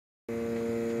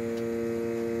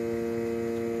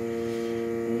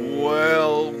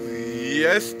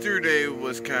Yesterday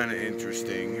was kind of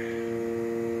interesting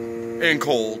and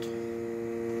cold,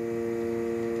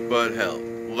 but hell,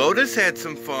 Lotus had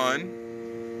some fun.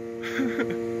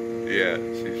 Yeah,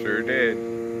 she sure did.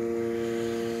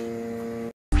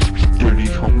 Dirty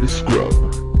homeless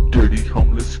scrub, dirty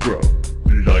homeless scrub.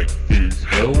 Life is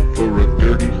hell for a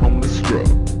dirty homeless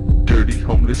scrub. Dirty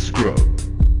homeless scrub,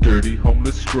 dirty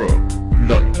homeless scrub.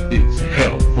 Life is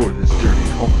hell for this dirty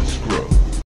homeless scrub.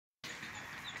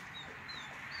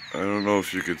 I don't know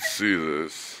if you could see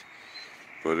this,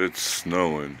 but it's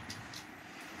snowing.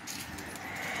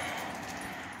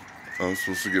 I'm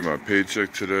supposed to get my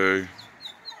paycheck today.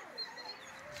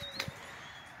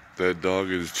 That dog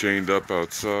is chained up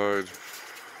outside.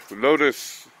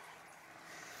 Lotus!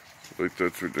 Like,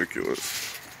 that's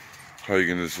ridiculous. How you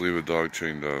gonna just leave a dog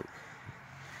chained up?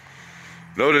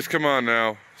 Lotus, come on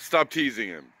now. Stop teasing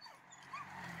him.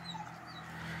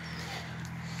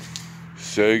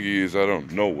 Shaggy is I don't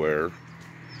know where.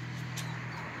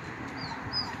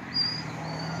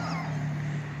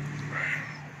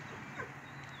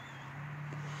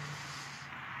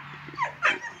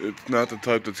 It's not the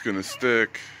type that's gonna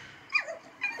stick.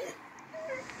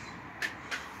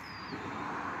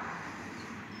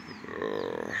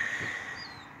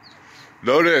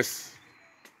 Lotus!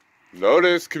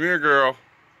 Lotus, come here, girl.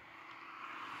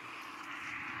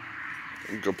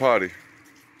 Go potty.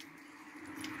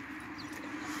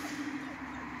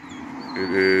 It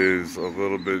is a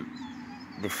little bit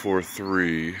before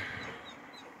 3.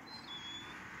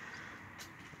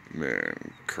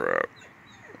 Man, crap.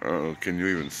 Oh, can you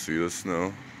even see the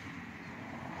snow?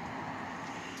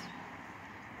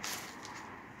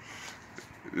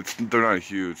 They're not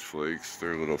huge flakes,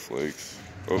 they're little flakes.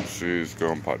 Oh, she's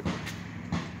going potty.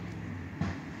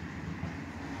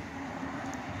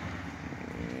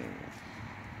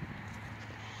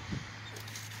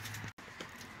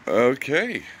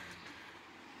 Okay.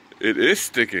 It is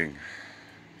sticking.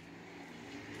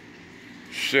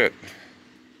 Shit.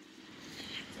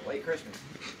 White Christmas.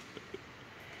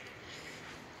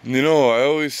 You know, I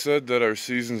always said that our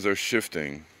seasons are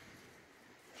shifting.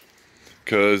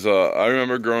 Because I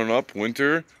remember growing up,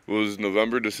 winter was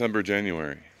November, December,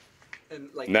 January. And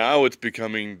like, now it's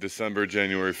becoming December,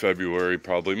 January, February,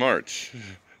 probably March.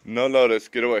 No, Lotus,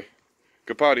 get away.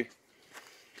 Go potty.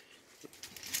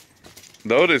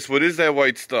 Lotus, what is that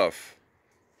white stuff?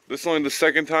 This is only the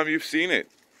second time you've seen it.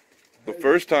 The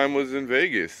first time was in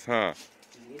Vegas, huh?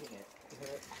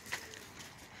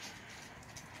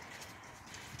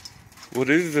 What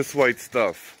is this white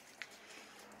stuff?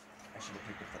 I should have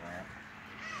picked up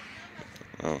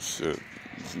the lamp. Oh shit.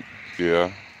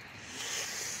 Yeah.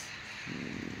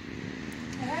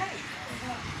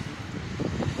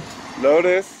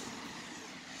 Lotus.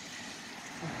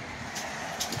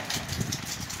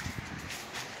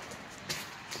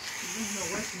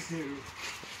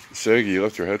 Shaggy, you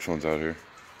left your headphones out here.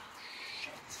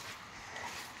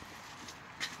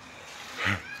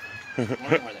 Wondering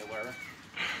where they were.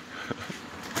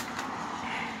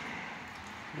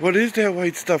 What is that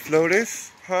white stuff,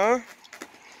 Lotus? Huh?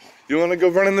 You want to go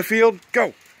run in the field?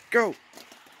 Go! Go!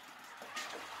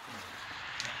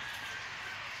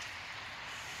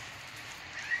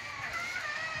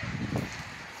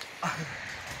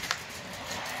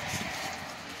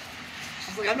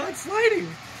 She's like, I'm not sliding.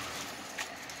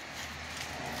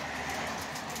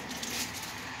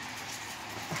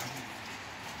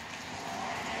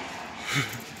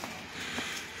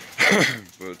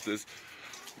 But this,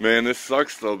 man, this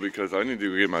sucks though because I need to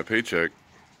go get my paycheck.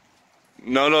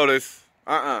 No, Lotus.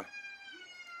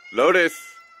 Lotus.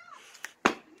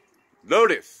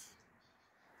 Lotus.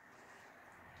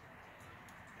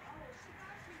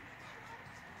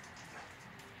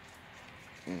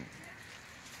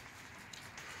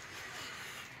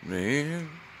 Man,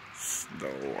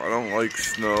 snow. I don't like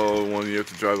snow when you have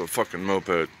to drive a fucking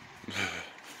moped.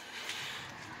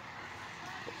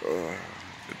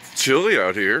 It's chilly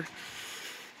out here.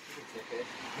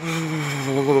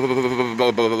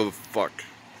 Fuck.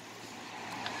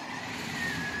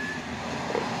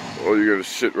 Oh, you gotta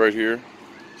shit right here?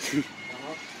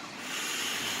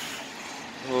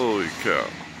 Holy cow.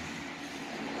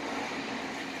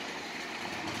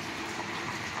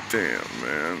 Damn,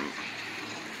 man.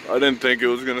 I didn't think it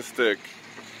was gonna stick.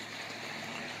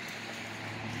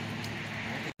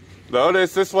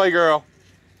 Lotus, this way, girl.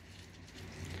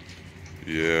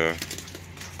 Yeah.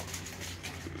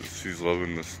 She's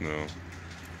loving the snow.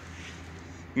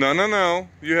 No, no, no.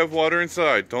 You have water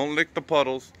inside. Don't lick the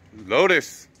puddles.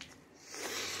 Lotus.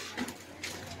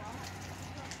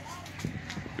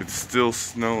 It's still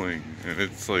snowing, and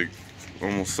it's like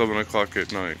almost 7 o'clock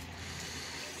at night.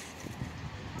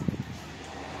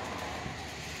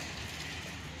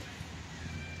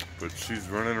 She's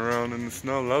running around in the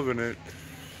snow, loving it.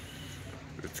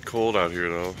 It's cold out here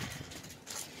though.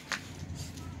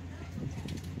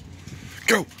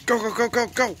 Go, go, go, go, go,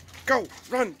 go, go,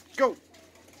 run, go.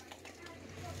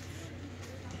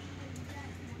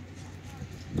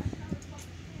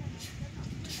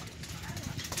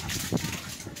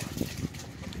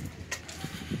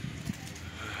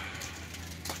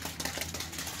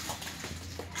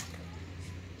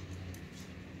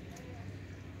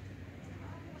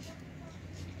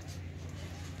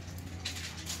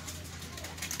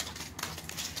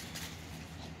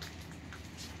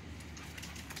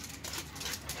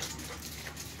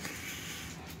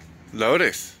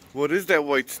 Lotus, what is that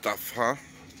white stuff, huh?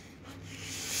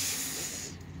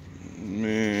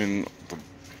 Man,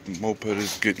 the moped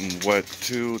is getting wet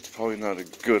too. It's probably not a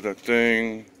good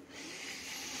thing.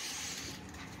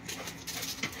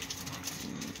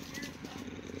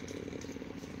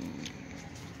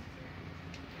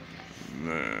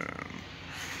 Man,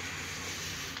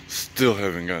 still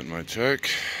haven't gotten my check.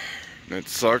 That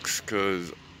sucks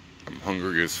because I'm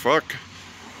hungry as fuck.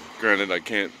 Granted, I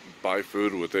can't buy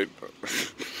food with it, but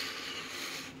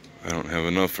I don't have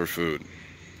enough for food.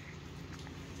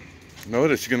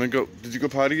 Notice, you gonna go? Did you go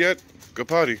potty yet? Go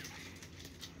potty.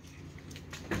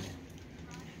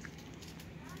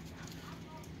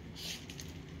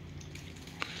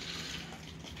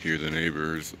 Hear the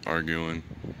neighbors arguing.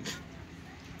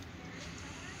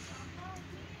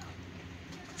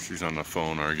 She's on the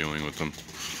phone arguing with them.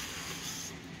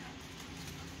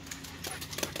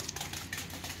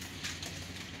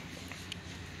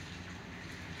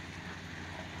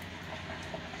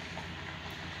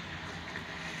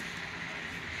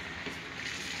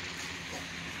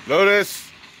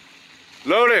 Lotus!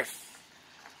 Lotus!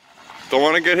 Don't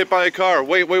want to get hit by a car.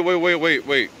 Wait. Wait.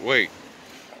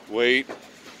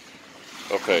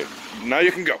 Okay, now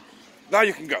you can go. Now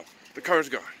you can go. The car's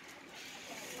gone.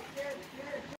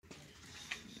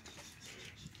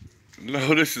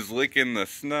 Lotus is licking the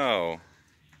snow.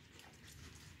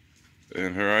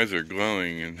 And her eyes are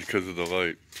glowing because of the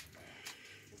light.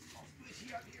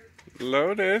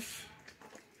 Lotus?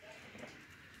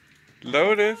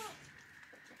 Lotus?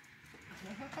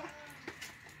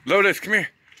 Lotus, come here.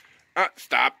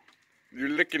 Stop. You're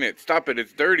licking it. Stop it.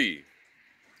 It's dirty.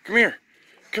 Come here.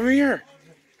 Come here.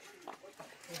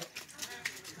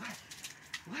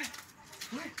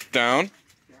 Down.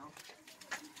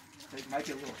 It might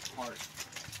be a little hard.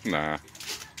 Nah.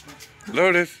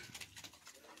 Lotus.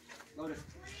 Lotus.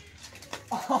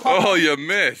 Oh, you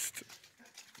missed.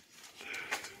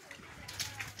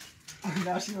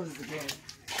 Now she knows it's a game.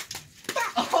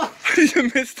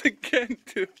 You missed again,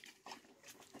 dude.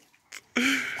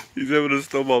 He's having a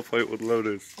snowball fight with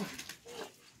Lotus.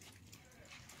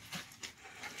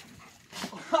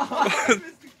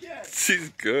 She's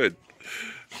good.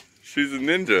 She's a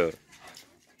ninja.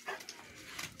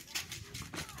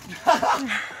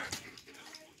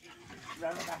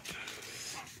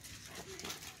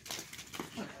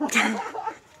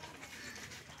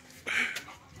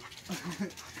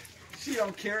 She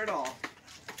don't care at all.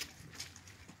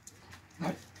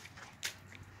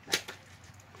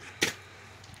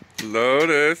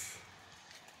 Lotus.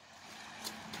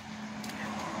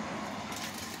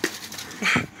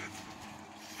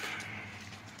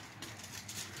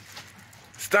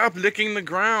 Stop licking the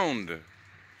ground.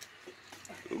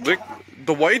 Lick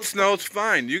the white snow's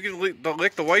fine. You can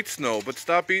lick the white snow, but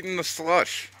stop eating the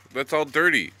slush. That's all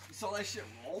dirty. You saw that shit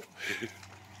roll?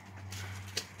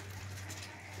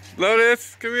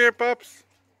 Lotus, come here, pups.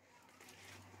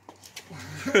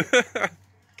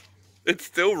 It's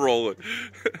still rolling.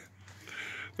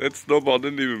 That snowball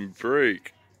didn't even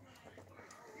break.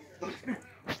 I'm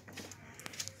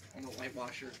a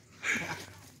whitewasher.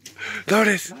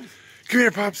 Lotus, come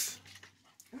here, pups.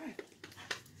 Come here.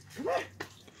 Come here.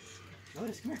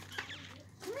 Lotus, come here.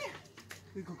 Come here.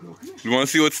 Good girl, come here. You want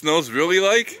to see what snow's really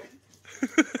like?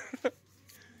 Come here.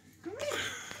 Come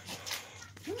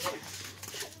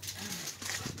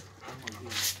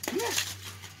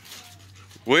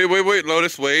here. Wait,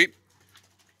 Lotus, wait.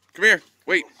 Come here.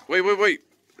 Wait.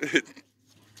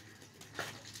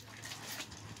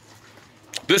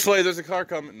 This way, there's a car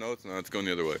coming. No, it's not. It's going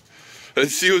the other way.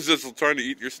 And she was just trying to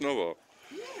eat your snowball.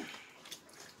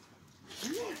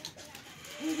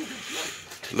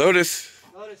 Lotus.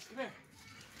 Lotus, come here.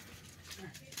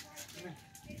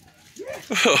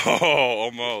 Oh,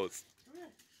 almost.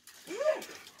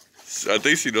 I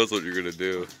think she knows what you're going to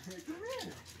do.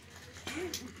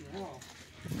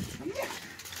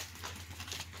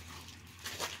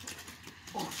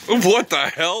 What the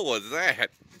hell was that?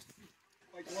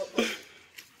 Like what?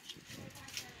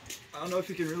 don't know if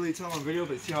you can really tell on video,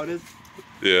 but see how it is?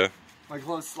 Yeah. My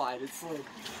gloves slide. It's slid.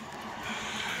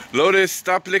 Lotus,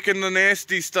 stop licking the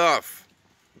nasty stuff.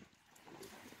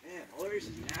 Man, all there is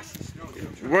nasty snow,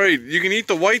 dude. Right, you can eat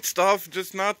the white stuff,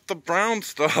 just not the brown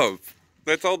stuff.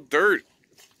 That's all dirt.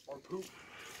 Or poop.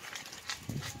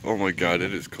 Oh my god,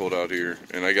 it is cold out here,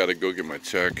 and I gotta go get my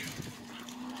check.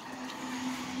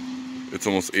 It's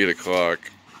almost 8 o'clock.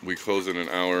 We close in an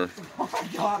hour. Oh, I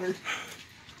got her.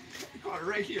 I got her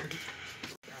right here.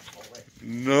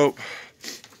 Nope.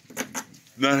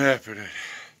 Not happening.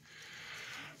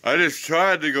 I just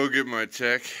tried to go get my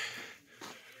check.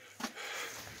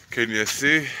 Can you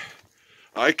see?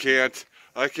 I can't.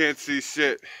 I can't see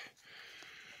shit.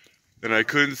 And I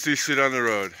couldn't see shit on the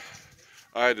road.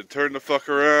 I had to turn the fuck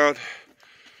around.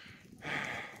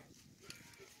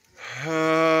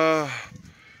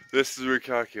 This is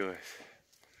ridiculous.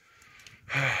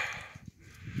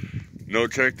 No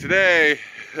check today.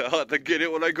 I'll have to get it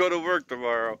when I go to work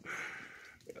tomorrow.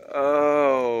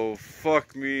 Oh,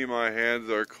 fuck me. My hands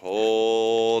are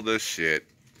cold as shit.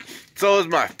 So is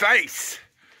my face.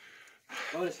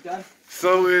 Lotus, you done?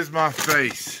 So is my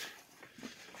face.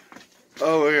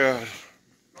 Oh my god.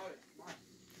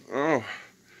 Oh,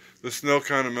 the snow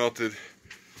kind of melted.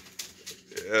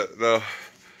 Yeah, no.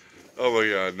 Oh my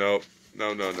god, no.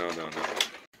 No.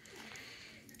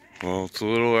 Well, it's a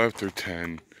little after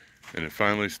 10, and it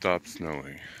finally stopped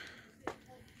snowing.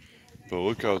 But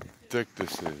look how thick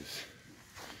this is.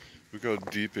 Look how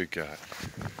deep it got.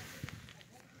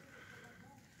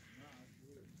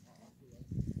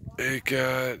 It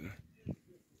got,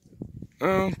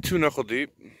 2 knuckle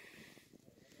deep.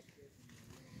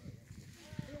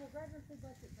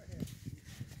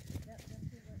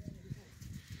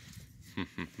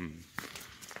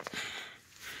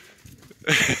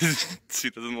 She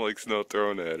doesn't like snow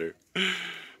thrown at her.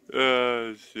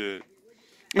 Oh, shit.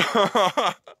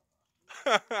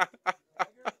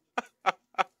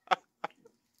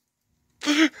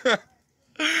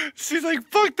 She's like,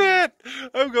 fuck that!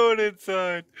 I'm going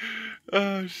inside.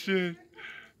 Oh, shit.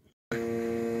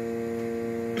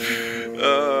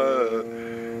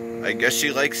 I guess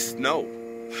she likes snow.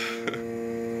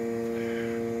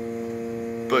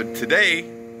 But today,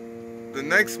 the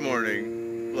next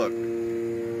morning, look,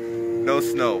 no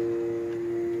snow.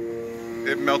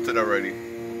 It melted already.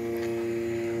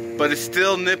 But it's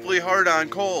still nipply hard on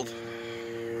cold.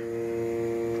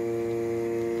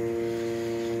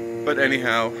 But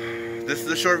anyhow, this is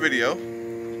a short video.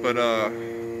 But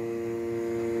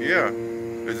yeah,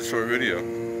 it's a short video.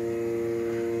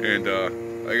 And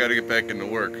I gotta get back into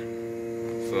work.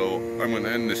 So I'm gonna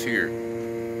end this here.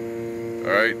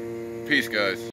 Alright, peace guys.